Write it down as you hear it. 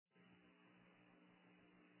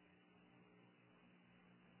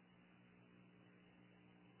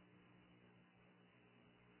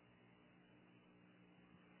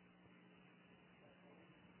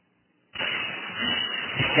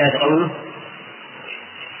الشاهد قوله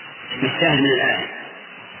مستاهل من الآية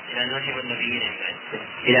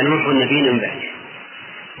إلى نوح والنبيين من بعد.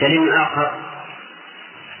 دليل آخر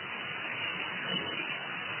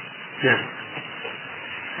نعم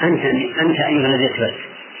أنت أيها الذي أثبت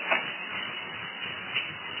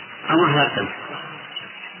أمر هاتم.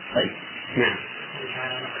 طيب نعم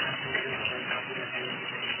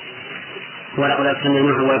ولقد أرسلنا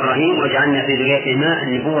نوح وإبراهيم وجعلنا في ذريتهما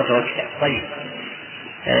النبوة والكتاب. طيب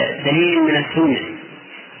دليل من السنة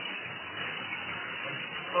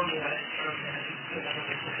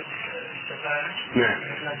نعم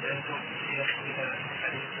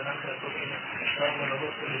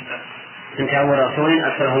أنت أول رسول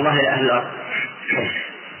أرسله الله إلى أهل الأرض.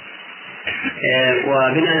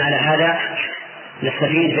 وبناء على هذا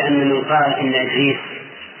نستفيد بأن من قال إن إدريس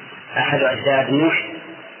أحد أجداد نوح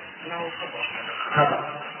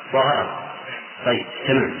خطأ وغلط. طيب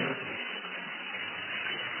تمام.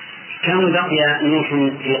 كم بقي نوح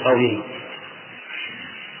في قومه؟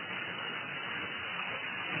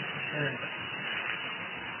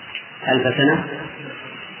 1000 سنة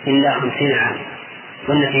إلا 50 عام.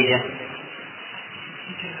 والنتيجة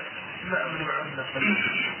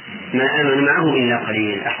ما آمن معه إلا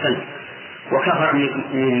قليل. أحسن. وكفر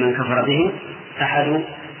من كفر به أحد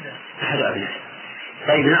أبنائه.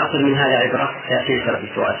 طيب نأخذ من هذا عبرة تأتي شرح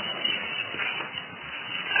السؤال.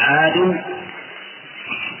 عاد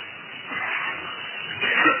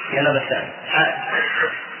يلا بس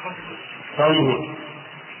قوله.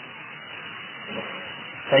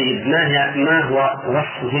 طيب ما هو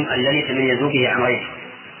وصفهم الذي يتميزوا به عن غيره؟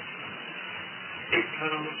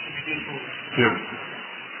 نعم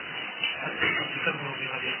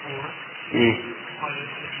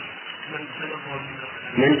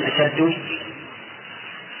من أشد.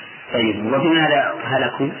 طيب وبماذا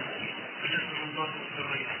هلكوا؟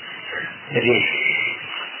 الريح.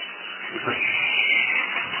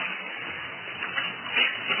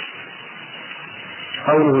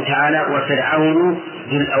 قوله تعالى وفرعون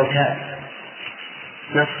ذو الأوتاد.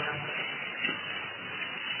 نص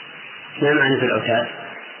ما معنى ذو الأوتاد؟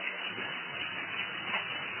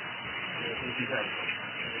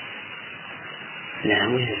 لا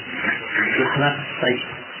مهم نحن. طيب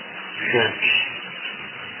نعم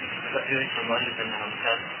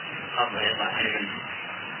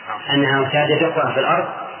أنها أوتاد يدقها في الأرض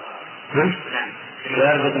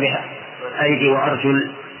ويربط بها أيدي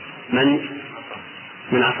وأرجل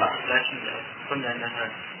من عصا. لكن قلنا أنها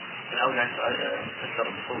الأولى تفسر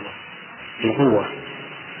بالقوة.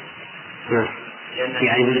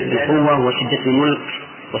 يعني بالقوة وشدة الملك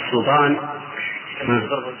والسلطان.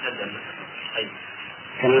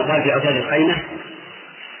 كما يقال في أوتاد الخيمة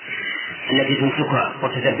التي تمسكها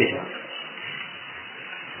وتثبتها.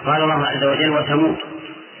 قال الله عز وجل وثمود.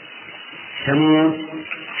 ثمود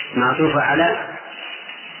معطوفة على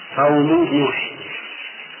قوم نوح،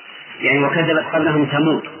 يعني وكذبت قبلهم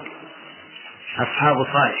ثمود أصحاب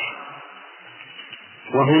صالح،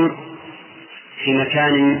 وهم في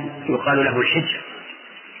مكان يقال له الحجر،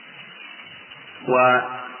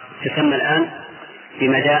 وتسمى الآن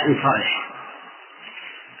بمدائن صالح.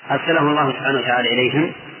 أرسلهم الله سبحانه وتعالى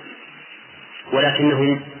إليهم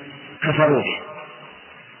ولكنهم كفروا به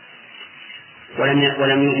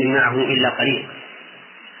ولم يؤمن معه إلا قليل.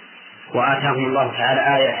 وآتاهم الله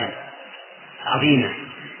تعالى آية عظيمة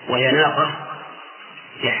وهي ناقة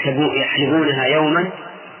يحلبونها يوما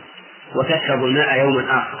وتشرب الماء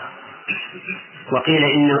يوما آخر. وقيل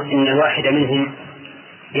إن الواحد منهم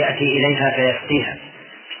يأتي إليها فيسقيها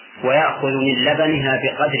ويأخذ من لبنها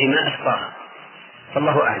بقدر ما أسقاها،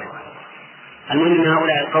 فالله أعلم. المهم أن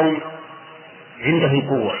هؤلاء القوم عندهم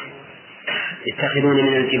قوة، يتخذون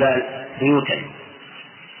من الجبال بيوتا،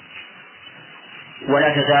 ولا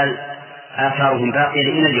تزال آثارهم باقية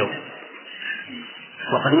إلى اليوم.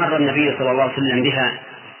 وقد مر النبي صلى الله عليه وسلم بها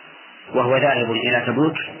وهو ذاهب إلى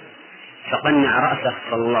تبوك، فقنع رأسه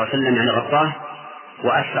صلى الله عليه وسلم عن غطاه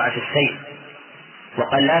وأسرع في السير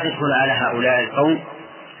وقال لا تدخل على هؤلاء القوم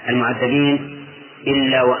المعذبين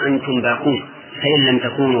إلا وأنتم باقون، فإن لم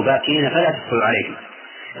تكونوا باقين فلا تدخلوا عليهم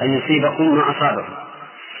أن يصيبكم ما أصابكم.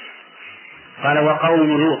 قال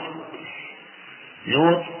وقوم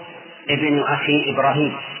لوط ابن أخي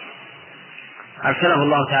إبراهيم أرسله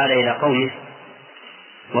الله تعالى إلى قومه،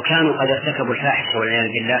 وكانوا قد ارتكبوا الفاحشة والعياذ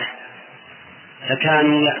بالله،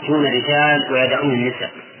 فكانوا يأتون رجال ويدعون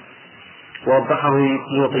النساء، ووبخهم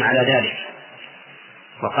لوط على ذلك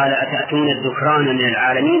وقال أتأتون الذكران من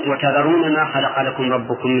العالمين وتذرون ما خلق لكم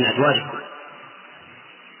ربكم من أزواجكم،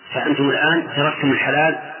 فأنتم الآن تركتم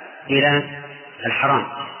الحلال إلى الحرام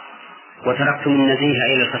وتركتم النزيه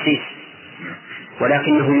إلى الخسيس،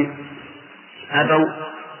 ولكنهم أبوا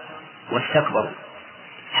واستكبروا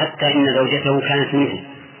حتى إن زوجته كانت منهم،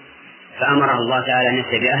 فأمره الله تعالى أن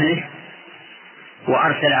يأتي بأهله،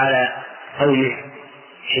 وأرسل على قومه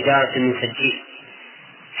حجارة من سجيل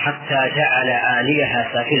حتى جعل عاليها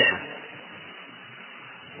سافلها.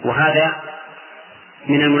 وهذا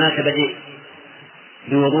من المناسبة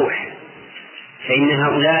بوضوح، فإن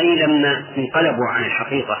هؤلاء لما انقلبوا عن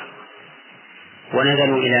الحقيقة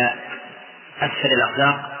ونزلوا إلى أسفل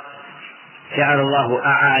الأخلاق جعل الله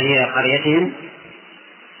أعالي قريتهم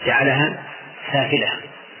جعلها سافلها.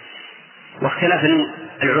 واختلف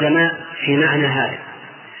العلماء في معنى هذا،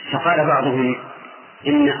 فقال بعضهم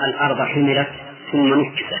إن الأرض حملت ثم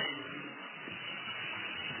نكست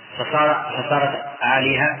فصارت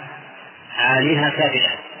عاليها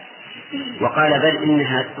سافلة،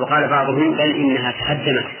 وقال بعضهم بل إنها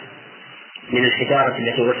تهدمت من الحجارة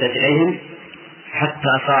التي وصلت إليهم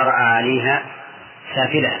حتى صار عاليها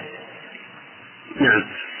سافلة. نعم.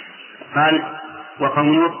 قال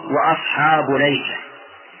وقوم وأصحاب ليكة،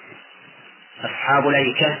 أصحاب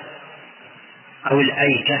ليكة أو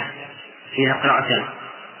الأيكة فيها قراءتان.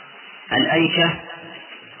 الأيكة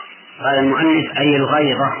قال المؤلف أي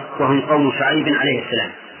الغيظة، وهم قوم شعيب عليه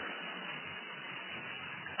السلام.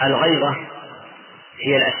 الغيظة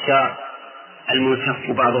هي الأشجار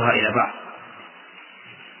الملتف بعضها إلى بعض،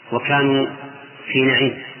 وكانوا في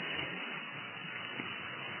نعيم،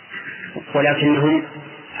 ولكنهم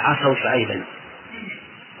عصوا شعيبا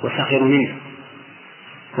وسخروا منه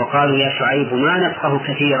وقالوا يا شعيب ما نفقه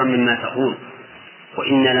كثيرا مما تقول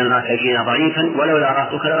وإنا لنراك فينا ضعيفا ولولا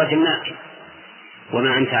رهطك لرجمناك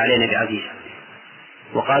وما أنت علينا بعزيز.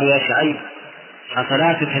 وقالوا يا شعيب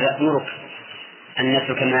أصلاتك تأمرك أن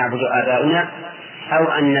نترك ما يعبد آباؤنا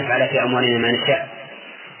أو أن نفعل في أموالنا ما نشاء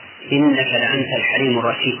إنك لأنت الحليم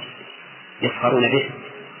الرشيد. يسخرون به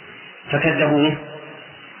فكذبوا به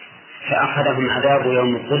فأخذهم عذاب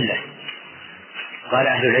يوم الظلة. قال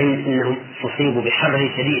أهل العلم إنهم أصيبوا بحر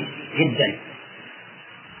شديد جدا،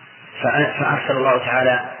 فأرسل الله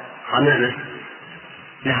تعالى غمامة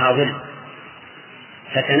لها ظل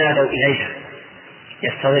فتنادوا إليها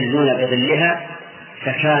يستظلون بظلها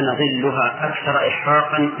فكان ظلها أكثر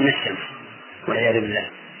إحراقا من الشمس والعياذ بالله،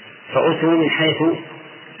 فأتوا من حيث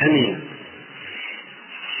أمنوا.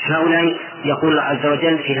 هؤلاء يقول الله عز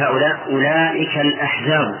وجل في هؤلاء أولئك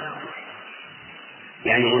الأحزاب،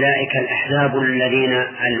 يعني أولئك الأحزاب الذين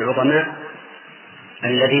العظماء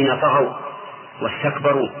الذين طغوا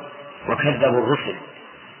واستكبروا وكذبوا الرسل.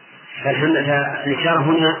 فالإشارة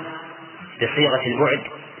هنا بصيغة البعد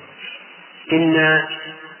إما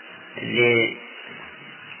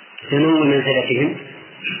لسنو منزلتهم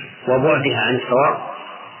وبعدها عن الصواب،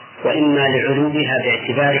 وإما لعلوها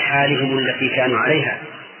باعتبار حالهم التي كانوا عليها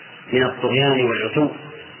من الطغيان والعتو،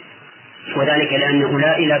 وذلك لأن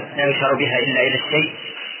أولئك لا يشار بها إلا إلى الشيء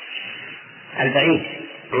البعيد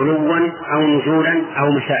علوا أو نزولا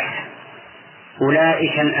أو مساحة.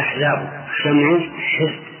 أولئك الأحزاب جمع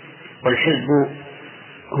حزب، والحزب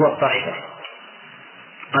هو الطائفة.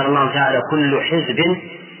 قال الله تعالى كل حزب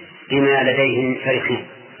بما لديهم فرحين،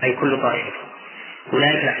 أي كل طائفة.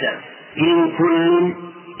 أولئك الأحزاب إن كل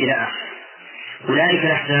إلى آخر. أولئك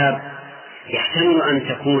الأحزاب يحتمل أن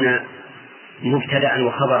تكون مبتدأ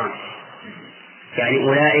وخبرا، يعني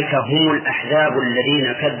أولئك هم الأحزاب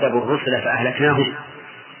الذين كذبوا الرسل فأهلكناهم،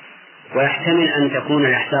 ويحتمل أن تكون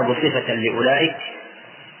الأحزاب صفة لأولئك.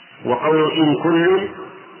 وقول إن كل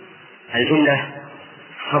الجملة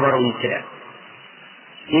خبر مبتدأ.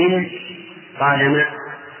 إن طالما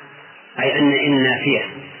أي أن نافية،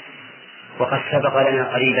 وقد سبق لنا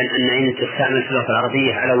قريبا أن تستعمل في اللغة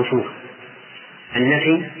العربية على وجوه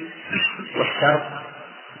النفي والشرط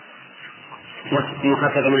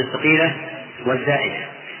والمخففة من الثقيلة والزائدة.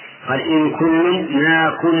 قال إن كل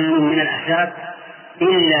ما كل من الأحزاب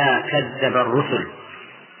إلا كذب الرسل.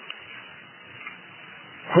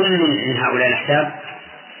 كل من هؤلاء الأحزاب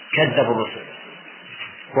كذبوا الرسل،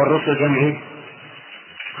 والرسل جمع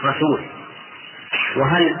رسول.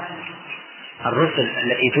 وهل الرسل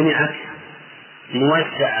التي جمعت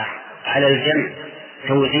موزعة على الجمع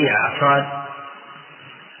توزيع أفراد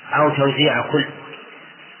أو توزيع كل؟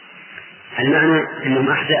 المعنى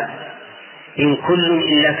أنهم أحزاب. إن كل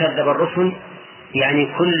إلا كذب الرسل يعني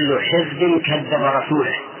كل حزب كذب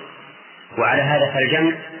رسوله، وعلى هذا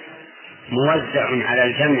فالجمع موزع على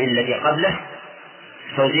الجمع الذي قبله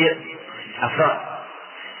توزيع أفراد،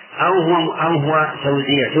 أو هو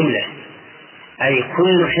توزيع جملة، أي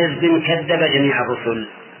كل حزب كذب جميع الرسل.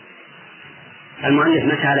 المؤلف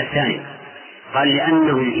مشى على الثاني، قال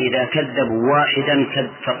لأنهم إذا كذبوا واحدا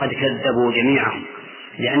فقد كذبوا جميعهم،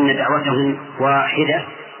 لأن دعوتهم واحدة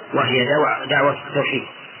وهي دعوة التوحيد.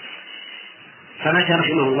 فمشى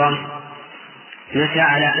رحمه الله نشأ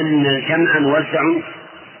على أن الجمع موزع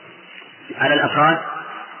على الأفراد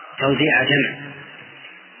توزيع جمع،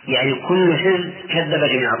 يعني كل حزب كذب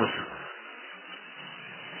جميع الرسل.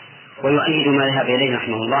 ويؤيد ما ذهب إليه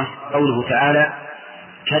رحمه الله قوله تعالى: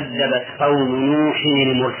 كذبت قوم نوح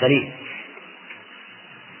المرسلين،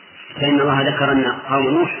 فإن الله ذكر أن قوم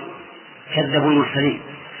نوح كذبوا المرسلين،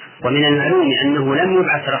 ومن المعلوم أنه لم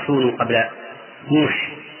يبعث رسول قبل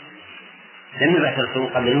نوح، لم يبعث رسول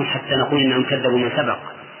قبل نوح حتى نقول إنهم كذبوا من سبق.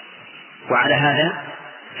 وعلى هذا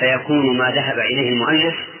فيكون ما ذهب إليه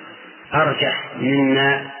المؤلف أرجح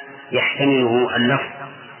مما يحتمله اللفظ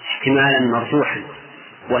احتمالا مرجوحا،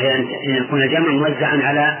 وهي أن يكون الجمع موزعا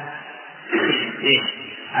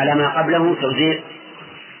على ما قبله توزيع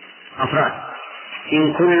أفراد.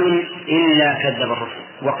 إن كل إلا كذب الرسل،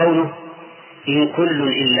 وقوله إن كل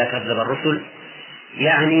إلا كذب الرسل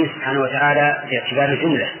يعني سبحانه وتعالى باعتبار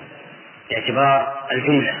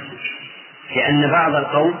الجملة، لأن بعض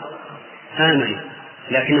القوم آمنوا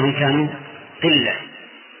لكنهم كانوا قلة،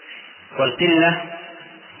 والقلة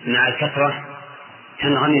مع الكثرة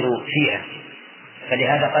تنغمر فيها،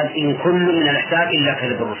 فلهذا قال إن كل من الأحزاب إلا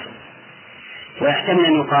كذب الرسل. ويحتمل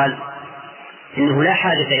أن يقال إنه لا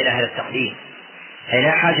حاجة إلى هذا التقدير، أي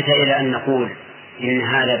لا حاجة إلى أن نقول إن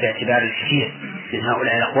هذا باعتبار الكثير من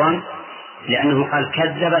هؤلاء الأقوام، لأنه قال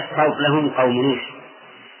كذبت قولهم قوم نوح،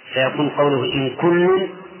 فيكون قوله إن كل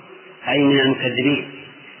أي من المكذبين،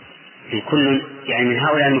 إن كل يعني من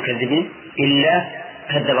هؤلاء المكذبين إلا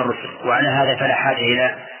كذب الرسل. وعلى هذا فلا حاجة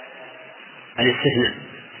إلى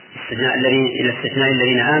الاستثناء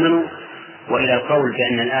الذين آمنوا، وإلى القول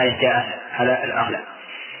بأن الآية جاءت على الأغلب.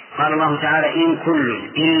 قال الله تعالى إن كل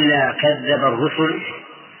إلا كذب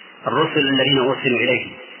الرسل الذين أرسلوا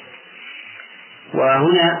إليهم.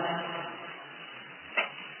 وهنا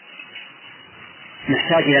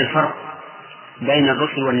نحتاج إلى الفرق بين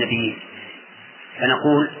الرسل والنبيين،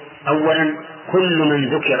 فنقول أولا كل من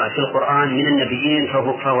ذكر في القرآن من النبيين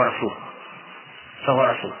فهو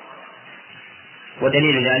رسول.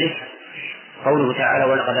 ودليل ذلك قوله تعالى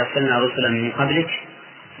ولقد أرسلنا رسلا من قبلك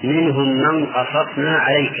منهم من قصصنا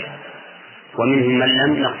عليك ومنهم من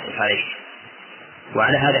لم نقصص عليك.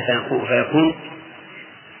 وعلى هذا فيكون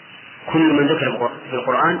كل من ذكر في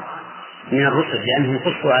القرآن من الرسل لأنهم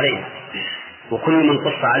قصوا علينا، وكل من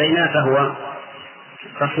قص علينا فهو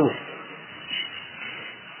رسول.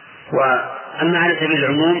 وأما على سبيل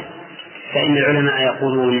العموم فإن العلماء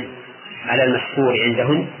يقولون على المشهور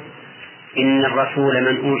عندهم إن الرسول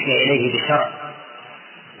من أوحي إليه بشرع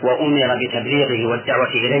وأمر بتبليغه والدعوة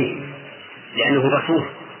إليه لأنه رسول،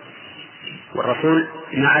 والرسول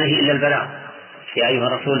ما عليه إلا البلاغ، يا أيها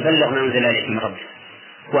الرسول بلغ ما أنزل إليك من ربك.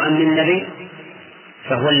 وأما النبي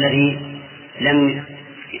فهو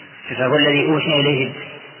الذي أوحي إليه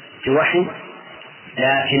بوحي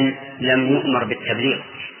لكن لم يؤمر بالتبليغ،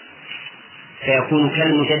 فيكون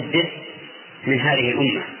كالمجدد من هذه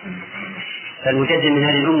الأمة. فالمجدد من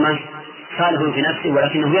هذه الأمة صالح في نفسه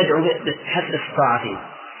ولكنه يدعو بحسب استطاعته،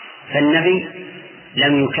 فالنبي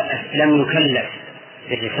لم يكلف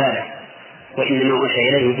بالرسالة، وإنما أوحي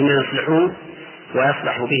إليه بما يصلحه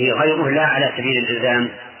ويصلح به غيره لا على سبيل الإلزام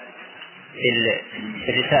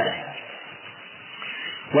بالرسالة.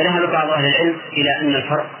 وذهب بعض أهل العلم إلى أن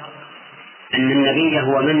الفرق أن النبي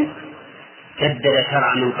هو من جدد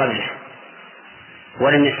شرع من قبله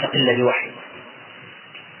ولم يستقل بوحي،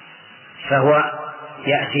 فهو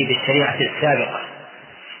يأتي بالشريعة السابقة،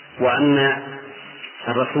 وأما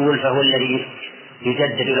الرسول فهو الذي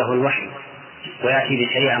يجدد له الوحي ويأتي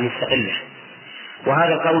بشريعة مستقلة.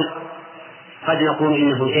 وهذا القول قد نقول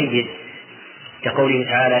إنه جيد كقوله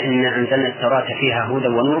تعالى إنا أنزلنا التوراة فيها هدى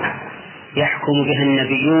ونور يحكم بها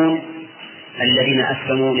النبيون الذين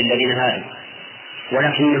أسلموا للذين هادوا،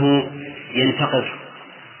 ولكنه ينتقص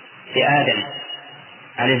بآدم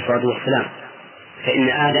عليه الصلاة والسلام، فإن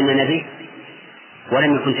آدم نبي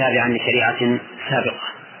ولم يكن تابعا لشريعة سابقة،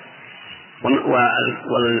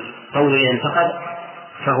 والقول إذا انتقد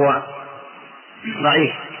فهو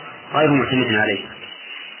ضعيف غير معتمد عليه.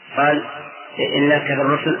 قال إلا كذب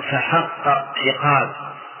الرسل فحق عقاب،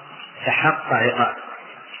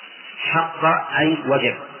 حق أي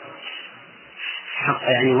وجب، حق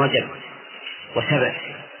يعني وجب وثبت.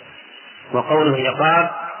 وقوله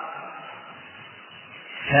عقاب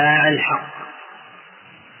فاعل حق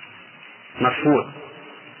مرفوع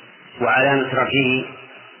وعلامة رفعه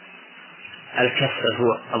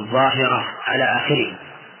الكسرة الظاهرة على آخره،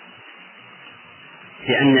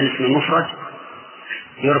 لأن الاسم المفرد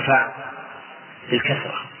يرفع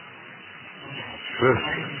بالكسرة.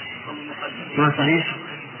 ما صحيح؟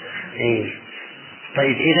 إيه.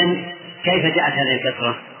 طيب إذن كيف جاءت هذه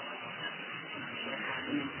الكسرة؟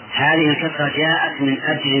 هذه الكسرة جاءت من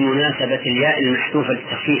أجل مناسبة الياء المحذوفة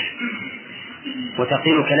للتخفيف،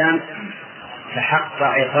 وتقدير كلام فحق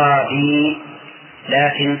عقابي،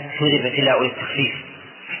 لكن حذفت الياء للتخفيف.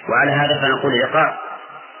 وعلى هذا فنقول العقاب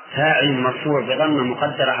فاعل مرفوع بضمة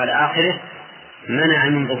مقدرة على آخره منع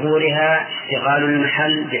من ظهورها اشتغال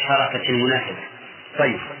المحل بحركة المناسبة.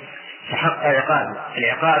 طيب، فحق عقاب،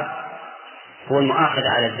 العقاب هو المؤاخذة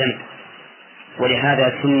على الذنب،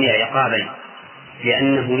 ولهذا سمي عقابا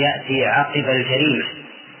لأنه يأتي عقب الجريمة،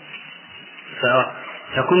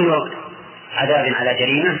 فكل عذاب على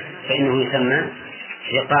جريمة فإنه يسمى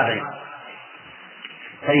عقابا.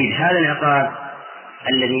 طيب، هذا العقاب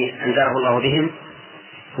الذي أنذره الله بهم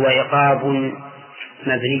هو عقاب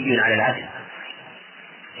مبني على العدل،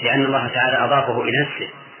 لأن الله تعالى أضافه إلى نفسه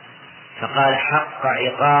فقال حق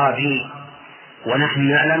عقابي، ونحن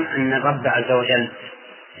نعلم أن الرب عز وجل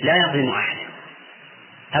لا يظلم أحد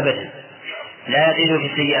أبدا، لا يزيد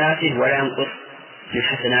في سيئاته ولا ينقص من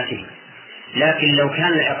حسناته. لكن لو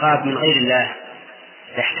كان العقاب من غير الله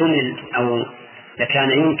يحتمل أو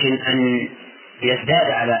لكان يمكن أن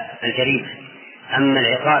يزداد على الجريمة، أما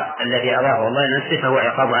العقاب الذي أضافه الله لنفسه فهو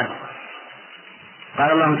عقاب عدل.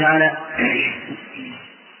 قال الله تعالى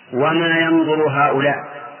وما ينظر هؤلاء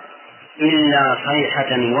إلا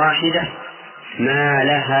صيحة واحدة ما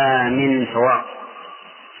لها من فواق.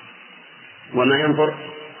 وما ينظر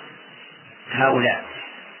هؤلاء،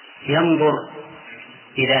 ينظر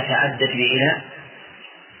إذا تعدت بإلى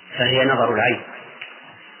فهي نظر العين،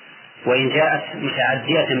 وإن جاءت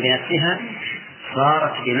متعدية بنفسها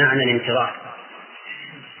صارت بمعنى الانتظار.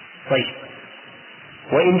 طيب،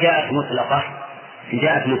 وإن جاءت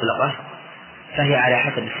مطلقة فهي على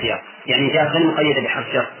حسب السياق، يعني جاءت غير مقيدة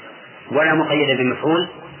بحرف جر ولا مقيدة بمفعول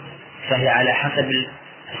فهي على حسب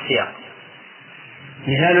السياق.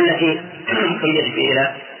 مثال التي قيدت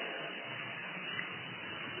بإلى،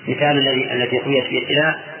 مثال التي قيدت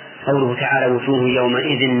بإلى قوله تعالى وجوه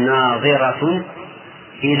يومئذ ناظرة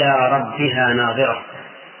إلى ربها ناظرة،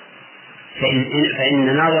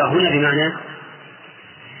 فإن ناظرة هنا بمعنى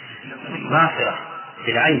باصرة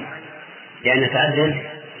بالعين، لأن تعدل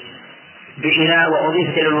بإلى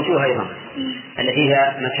وأضيفت إلى الوجوه أيضا التي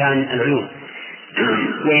هي مكان العيون.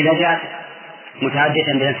 وإذا جاءت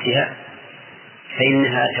متعدية بنفسها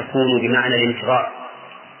فإنها تكون بمعنى الانتظار،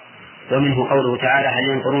 ومنه قوله تعالى هل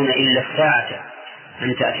ينظرون إلا الساعة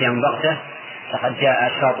أن تأتيهم بغتة فقد جاء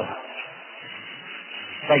أشراطها.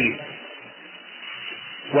 طيب،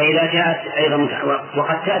 وإذا جاءت أيضا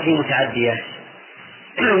وقد تأتي متعدية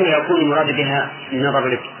ويكون المراد بها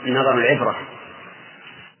نظر العبرة